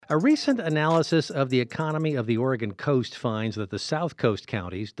A recent analysis of the economy of the Oregon coast finds that the South Coast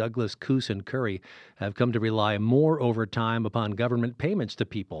counties, Douglas, Coos, and Curry, have come to rely more over time upon government payments to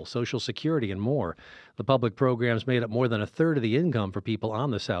people, Social Security, and more. The public programs made up more than a third of the income for people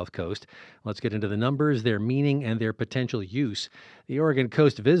on the South Coast. Let's get into the numbers, their meaning, and their potential use. The Oregon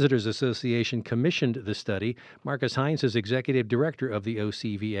Coast Visitors Association commissioned the study. Marcus Heinz is executive director of the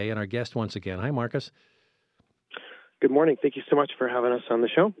OCVA and our guest once again. Hi, Marcus. Good morning. Thank you so much for having us on the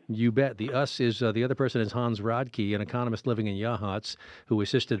show. You bet. The us is the other person is Hans Rodke, an economist living in Yachats, who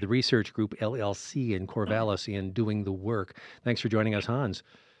assisted the research group LLC in Corvallis in doing the work. Thanks for joining us, Hans.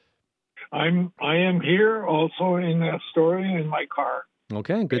 I am here also in Astoria in my car.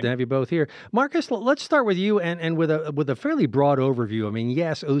 Okay, good to have you both here. Marcus, let's start with you and with a fairly broad overview. I mean,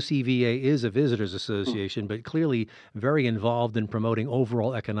 yes, OCVA is a visitors association, but clearly very involved in promoting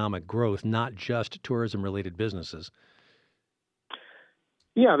overall economic growth, not just tourism-related businesses.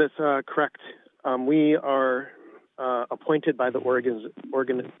 Yeah, that's correct. We are appointed by the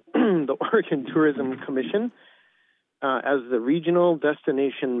Oregon Tourism Commission as the regional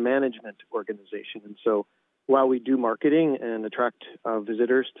destination management organization. And so while we do marketing and attract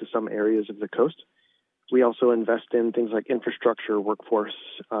visitors to some areas of the coast, we also invest in things like infrastructure, workforce,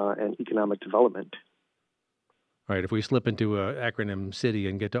 and economic development. All right, if we slip into an acronym city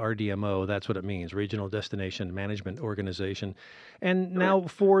and get to RDMO, that's what it means, Regional Destination Management Organization. And now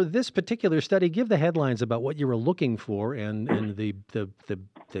for this particular study, give the headlines about what you were looking for and the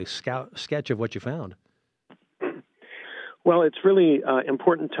sketch of what you found. Well, it's really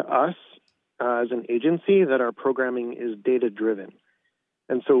important to us as an agency that our programming is data-driven.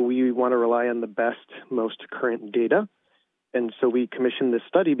 And so we want to rely on the best, most current data. And so we commissioned this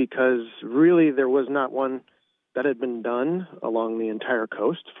study because really there was not one that had been done along the entire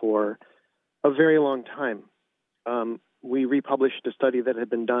coast for a very long time. We republished a study that had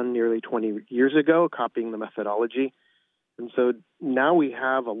been done nearly 20 years ago, copying the methodology. And so now we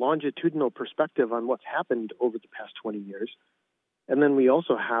have a longitudinal perspective on what's happened over the past 20 years. And then we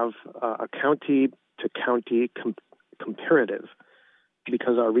also have a county-to-county comparative.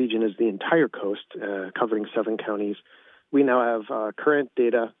 Because our region is the entire coast, covering 7 counties, we now have current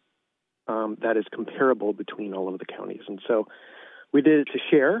data that is comparable between all of the counties. And so we did it to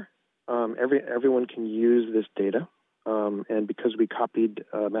share. Everyone can use this data. And because we copied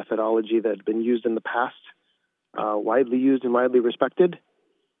a methodology that had been used in the past, widely used and widely respected,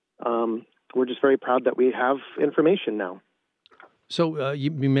 we're just very proud that we have information now. So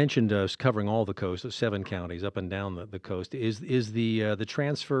you mentioned covering all the coast, 7 counties up and down the coast. Is the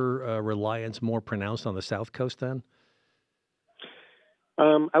transfer reliance more pronounced on the South Coast then?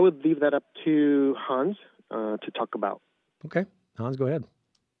 I would leave that up to Hans to talk about. Okay. Hans, go ahead.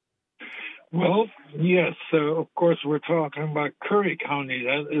 Well, yes, of course, we're talking about Curry County.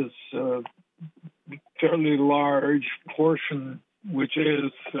 That is a fairly large portion, which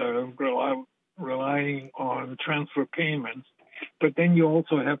is relying on transfer payments. But then you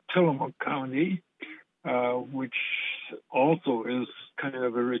also have Tillamook County, which also is kind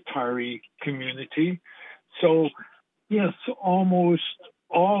of a retiree community. So, yes, almost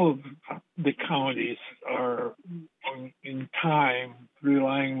all of the counties are in time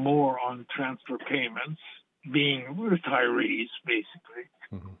relying more on transfer payments, being retirees, basically.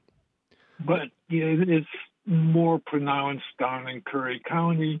 Mm-hmm. But it is more pronounced down in Curry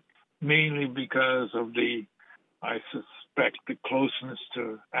County, mainly because of I suspect, the closeness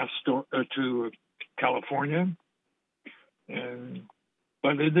to California.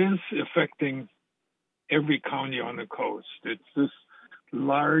 But it is affecting every county on the coast. It's this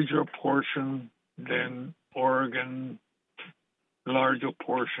larger portion than Oregon, larger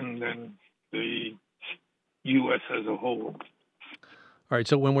portion than the U.S. as a whole. All right,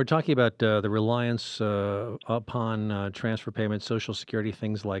 so when we're talking about the reliance upon transfer payments, Social Security,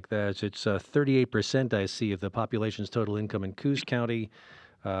 things like that, it's 38%, I see, of the population's total income in Coos County,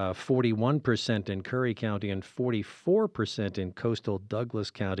 41% in Curry County, and 44% in coastal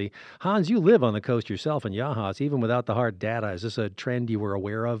Douglas County. Hans, you live on the coast yourself in Yachats, even without the hard data. Is this a trend you were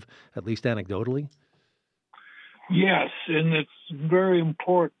aware of, at least anecdotally? Yes, and it's very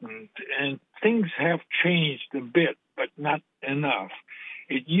important. And things have changed a bit, but not enough.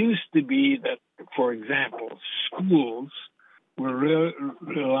 It used to be that, for example, schools were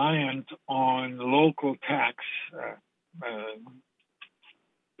reliant on local taxes,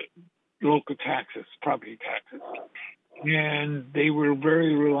 property taxes, and they were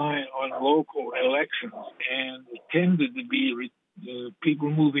very reliant on local elections, and it tended to be people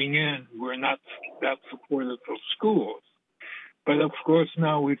moving in were not that supportive of schools. But of course,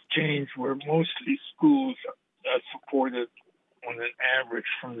 now we've changed where mostly schools are supported on an average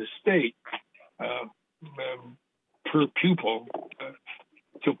from the state per pupil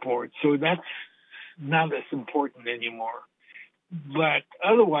support. So that's not as important anymore. But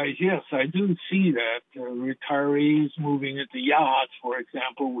otherwise, yes, I do see that retirees moving into yachts, for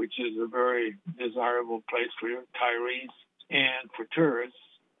example, which is a very desirable place for retirees and for tourists.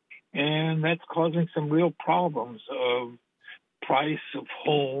 And that's causing some real problems of price of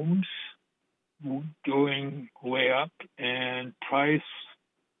homes going way up and price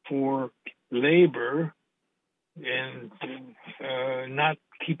for labor and not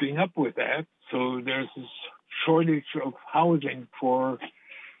keeping up with that. So there's this shortage of housing for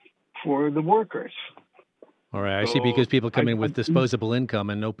the workers. All right, I see, because people come in with disposable income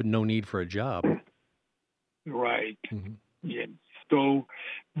and no need for a job. Right. Mm-hmm. Yeah. So,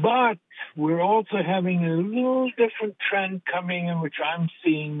 but we're also having a little different trend coming in, which I'm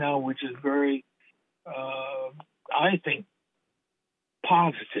seeing now, which is very, I think,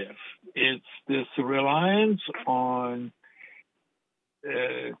 positive. It's this reliance on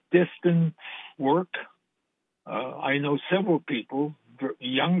distance work. I know several people,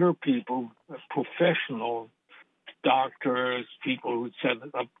 younger people, professional doctors, people who set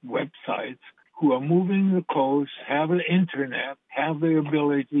up websites, who are moving to the coast, have an internet, have the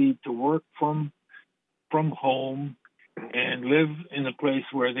ability to work from home and live in a place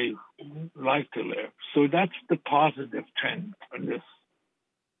where they like to live. So that's the positive trend from this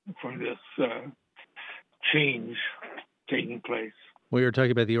change taking place. We were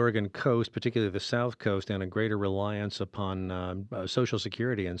talking about the Oregon coast, particularly the South Coast, and a greater reliance upon Social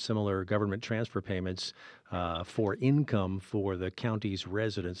Security and similar government transfer payments for income for the county's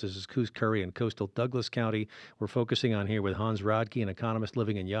residents. This is Coos Curry in coastal Douglas County. We're focusing on here with Hans Rodke, an economist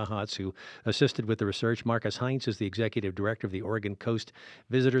living in Yachats who assisted with the research. Marcus Heinz is the executive director of the Oregon Coast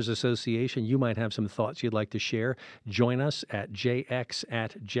Visitors Association. You might have some thoughts you'd like to share. Join us at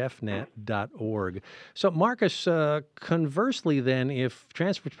jx@jeffnet.org. So, Marcus, conversely then, if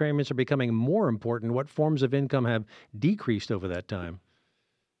transfer payments are becoming more important, what forms of income have decreased over that time?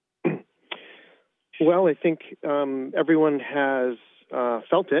 Well, I think everyone has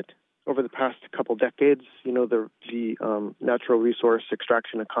felt it over the past couple decades. You know, the natural resource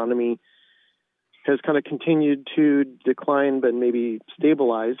extraction economy has kind of continued to decline, but maybe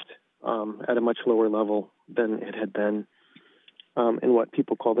stabilized at a much lower level than it had been in what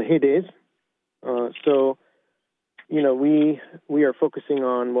people call the heydays. So, you know, we are focusing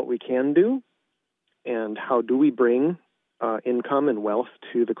on what we can do and how do we bring income and wealth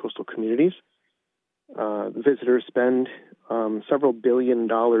to the coastal communities. Visitors spend several $1 billion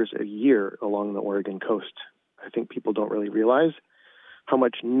a year along the Oregon coast. I think people don't really realize how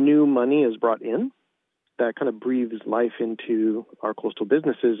much new money is brought in that kind of breathes life into our coastal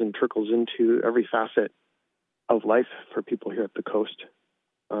businesses and trickles into every facet of life for people here at the coast.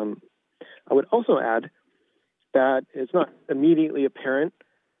 I would also add that it's not immediately apparent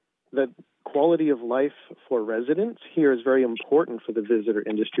that quality of life for residents here is very important for the visitor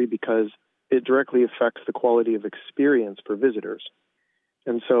industry because it directly affects the quality of experience for visitors.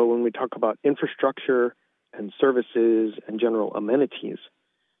 And so when we talk about infrastructure and services and general amenities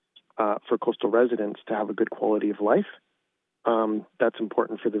for coastal residents to have a good quality of life, that's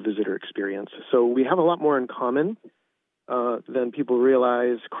important for the visitor experience. So we have a lot more in common than people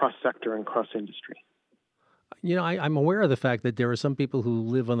realize cross-sector and cross-industry. You know, I'm aware of the fact that there are some people who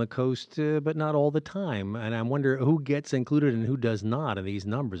live on the coast, but not all the time. And I wonder who gets included and who does not in these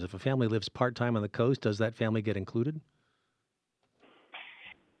numbers. If a family lives part-time on the coast, does that family get included?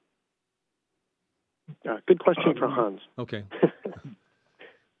 Good question for Hans. Okay.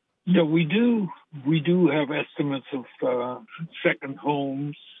 Yeah, we do have estimates of second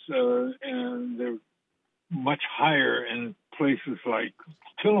homes, and they're much higher in places like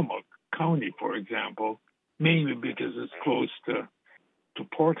Tillamook County, for example, mainly because it's close to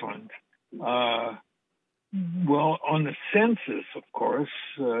Portland. Well, on the census, of course,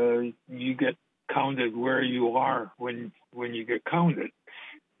 you get counted where you are when you get counted.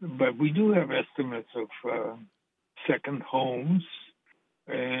 But we do have estimates of second homes,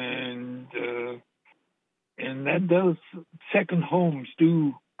 and that does, second homes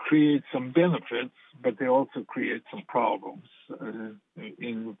do create some benefits, but they also create some problems.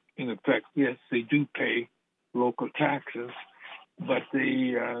 In effect, yes, they do pay local taxes, but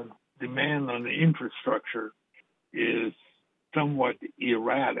the demand on the infrastructure is somewhat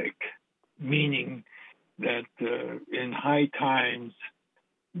erratic, meaning that in high times,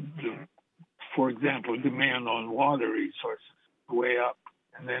 for example, demand on water resources is way up.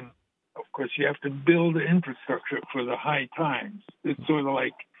 And then, of course, you have to build the infrastructure for the high times. It's sort of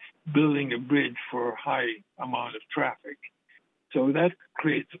like building a bridge for a high amount of traffic. So that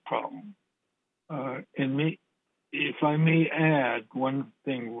creates a problem. If I may add one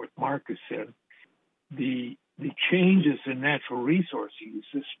thing, what Marcus said, the changes in natural resource use,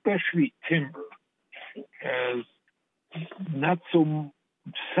 especially timber, has not some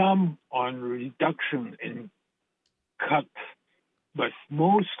on reduction in cut, but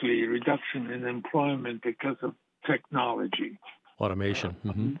mostly reduction in employment because of technology. Automation.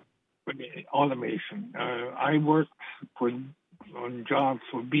 Mm-hmm. Automation. I worked on jobs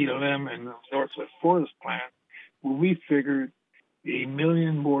for BLM and the Northwest Forest Plant, where we figured 1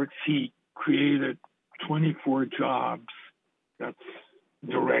 million board feet created 24 jobs. That's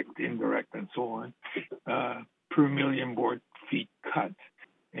direct, indirect, and so on, per 1 million board feet cut.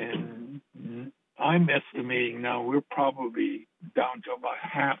 And I'm estimating now we're probably down to about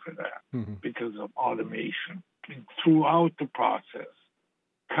half of that because of automation. And throughout the process,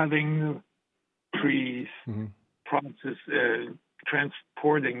 cutting the trees,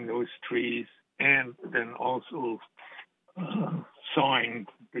 transporting those trees, and then also sawing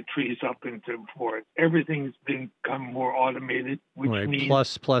the trees up into forest. Everything's become more automated, which means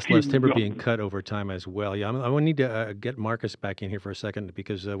plus less timber being cut over time as well. Yeah, I need to get Marcus back in here for a second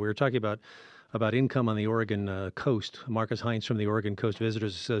because we were talking about income on the Oregon coast. Marcus Heinz from the Oregon Coast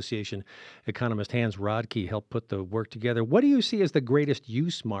Visitors Association, economist Hans Rodke helped put the work together. What do you see as the greatest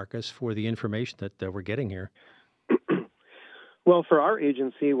use, Marcus, for the information that we're getting here? Well, for our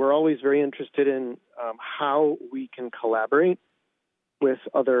agency, we're always very interested in how we can collaborate with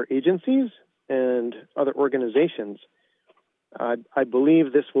other agencies and other organizations. I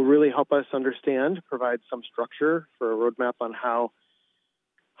believe this will really help us provide some structure for a roadmap on how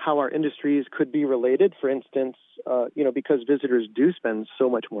our industries could be related. For instance, because visitors do spend so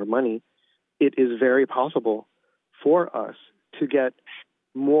much more money, it is very possible for us to get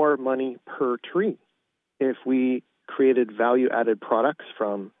more money per tree if we created value-added products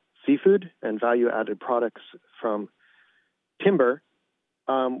from seafood and value-added products from timber.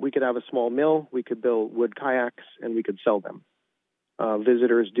 We could have a small mill, we could build wood kayaks, and we could sell them.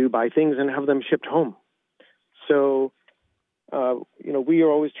 Visitors do buy things and have them shipped home. So, we are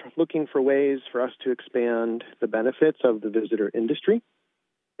always looking for ways for us to expand the benefits of the visitor industry.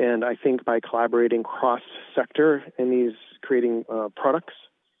 And I think by collaborating cross-sector in these creating products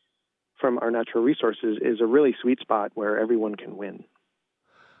from our natural resources is a really sweet spot where everyone can win.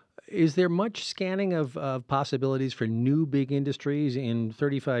 Is there much scanning of possibilities for new big industries? In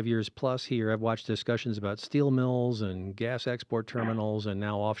 35 years plus here, I've watched discussions about steel mills and gas export terminals and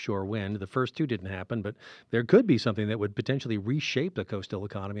now offshore wind. The first two didn't happen, but there could be something that would potentially reshape the coastal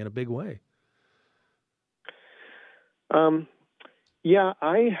economy in a big way. I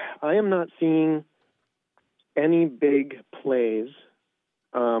am not seeing any big plays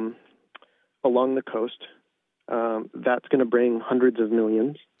along the coast that's going to bring hundreds of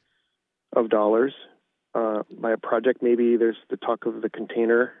millions of dollars by a project. Maybe there's the talk of the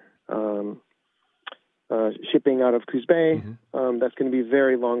container shipping out of Coos Bay. That's going to be a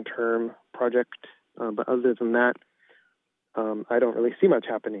very long-term project. But other than that, I don't really see much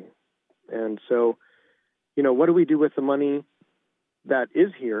happening. And so, what do we do with the money that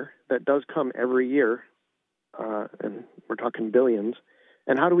is here, that does come every year? And we're talking billions.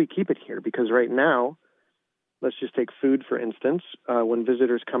 And how do we keep it here? Because right now, let's just take food, for instance. When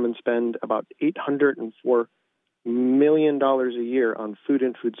visitors come and spend about $804 million a year on food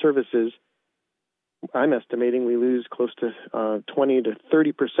and food services, I'm estimating we lose close to 20 to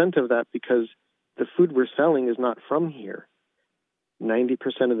 30% of that because the food we're selling is not from here. 90%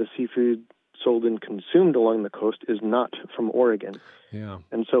 of the seafood sold and consumed along the coast is not from Oregon. Yeah.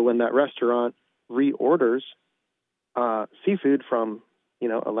 And so when that restaurant reorders seafood from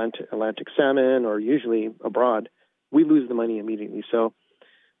Atlantic salmon or usually abroad, we lose the money immediately. So,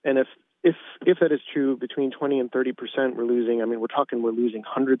 and if that is true, between 20 and 30% we're losing. We're losing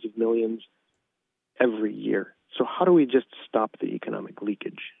hundreds of millions every year. So how do we just stop the economic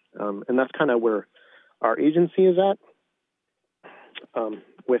leakage? And that's kind of where our agency is at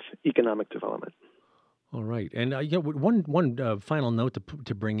with economic development. All right. And one final note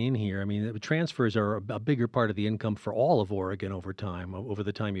to bring in here. The transfers are a bigger part of the income for all of Oregon over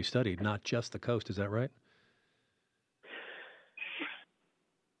the time you studied, not just the coast. Is that right?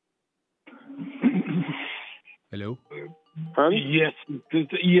 Hello? Yes,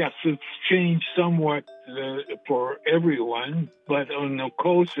 it's changed somewhat for everyone, but on the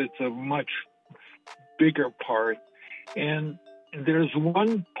coast, it's a much bigger part. And there's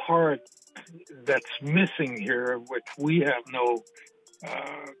one part that's missing here, which we have no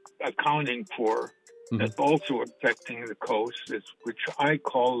accounting for, that's also affecting the coast, which I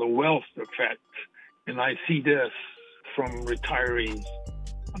call the wealth effect. And I see this from retirees.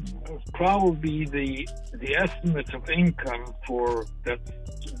 Probably the estimates of income for that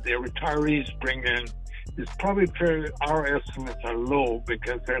the retirees bring in is probably our estimates are low,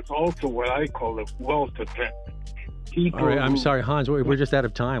 because there's also what I call the wealth effect. All right, I'm sorry, Hans, we're just out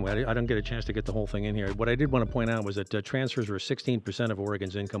of time. I don't get a chance to get the whole thing in here. What I did want to point out was that transfers were 16% of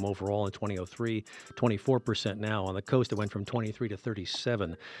Oregon's income overall in 2003, 24% now. On the coast, it went from 23 to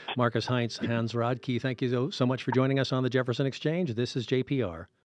 37. Marcus Heinz, Hans Rodke, thank you so much for joining us on the Jefferson Exchange. This is JPR.